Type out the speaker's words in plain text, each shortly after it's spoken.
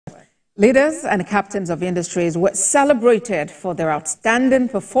Leaders and captains of industries were celebrated for their outstanding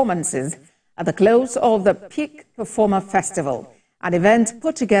performances at the close of the Peak Performer Festival, an event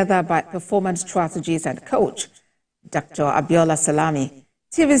put together by performance strategist and coach Dr. Abiola Salami.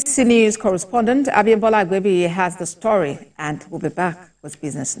 TVC News correspondent Abimbola Agbebi has the story and will be back with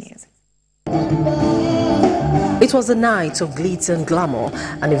business news. It was a night of glitz and glamour,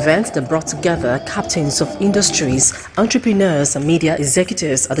 an event that brought together captains of industries, entrepreneurs and media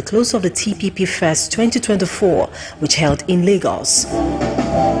executives at the close of the TPP Fest 2024, which held in Lagos.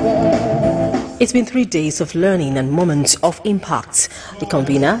 It's been 3 days of learning and moments of impact. The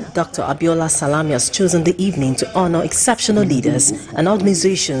convener, Dr. Abiola Salami, has chosen the evening to honor exceptional leaders and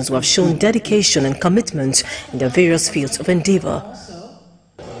organizations who have shown dedication and commitment in their various fields of endeavor.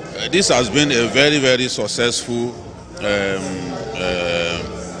 This has been a very, very successful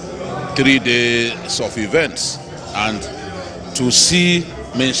 3 days of events, and to see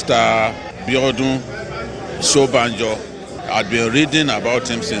Mr. Biodun Sobanjo, I've been reading about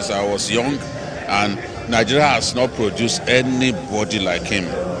him since I was young, and Nigeria has not produced anybody like him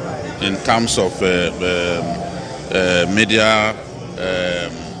in terms of media,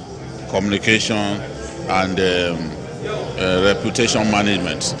 communication, and reputation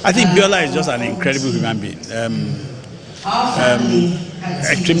management. I think Biola is just an incredible human being,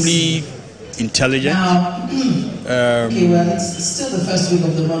 extremely intelligent,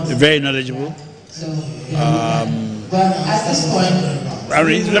 very knowledgeable, and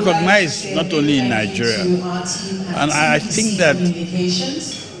he's recognized not only in Nigeria, and I think that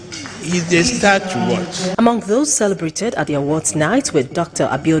they start to watch. Among those celebrated at the awards night were Dr.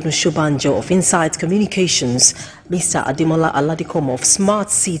 Abiodun Sobanjo of Insight Communications, Mr. Ademola Aladikomo of Smart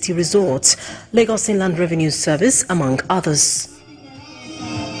City Resorts, Lagos Inland Revenue Service, among others.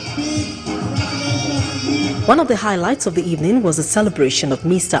 One of the highlights of the evening was the celebration of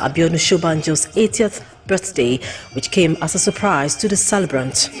Mr. Abiodun Sobanjo's 80th birthday, which came as a surprise to the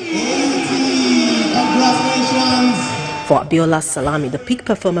celebrant. For Abiola Salami, the Peak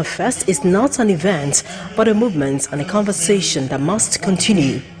Performer Fest is not an event, but a movement and a conversation that must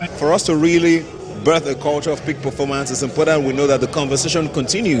continue. For us to really birth a culture of peak performance, it's important we know that the conversation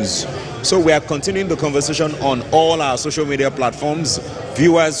continues. So we are continuing the conversation on all our social media platforms.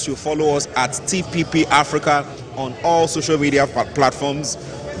 Viewers should follow us at TPP Africa on all social media platforms.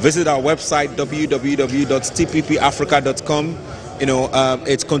 Visit our website www.tppafrica.com.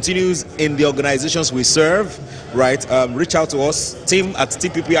 It continues in the organizations we serve, right? Reach out to us,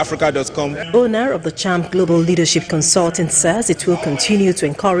 team@tppafrica.com. Owner of the Champ Global Leadership Consulting says it will continue to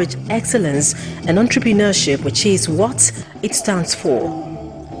encourage excellence and entrepreneurship, which is what it stands for.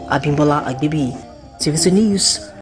 Abimbola Agbebi, TVC News.